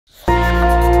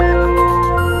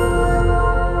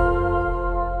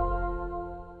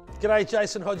G'day,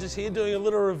 Jason Hodges here, doing a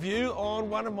little review on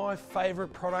one of my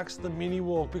favourite products, the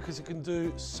Miniwall, because it can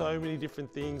do so many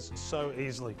different things so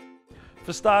easily.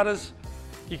 For starters,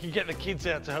 you can get the kids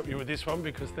out to help you with this one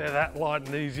because they're that light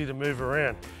and easy to move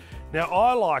around. Now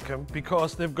I like them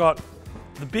because they've got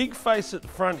the big face at the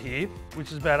front here,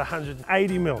 which is about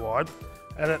 180 mil wide,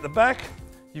 and at the back,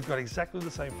 you've got exactly the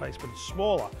same face, but it's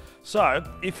smaller. So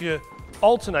if you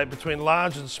alternate between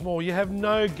large and small, you have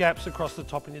no gaps across the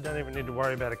top and you don't even need to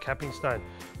worry about a capping stone.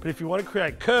 But if you want to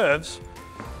create curves,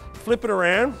 flip it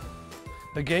around.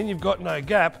 Again, you've got no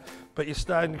gap, but you're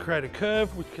starting to create a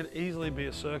curve, which could easily be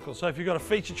a circle. So if you've got a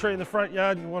feature tree in the front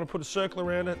yard and you want to put a circle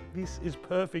around it, this is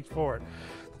perfect for it.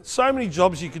 So many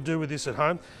jobs you could do with this at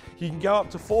home. You can go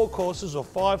up to 4 courses or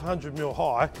 500 mil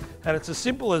high, and it's as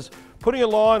simple as putting a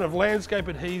line of landscape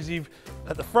adhesive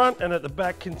at the front and at the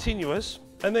back continuous,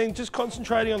 and then just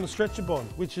concentrating on the stretcher bond,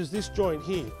 which is this joint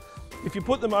here. If you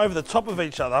put them over the top of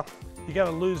each other, you're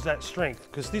going to lose that strength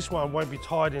because this one won't be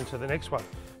tied into the next one.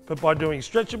 But by doing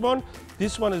stretcher bond,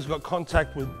 this one has got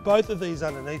contact with both of these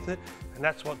underneath it, and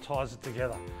that's what ties it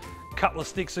together. A couple of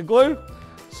sticks of glue,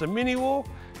 some Miniwall,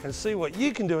 and see what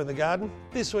you can do in the garden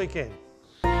this weekend.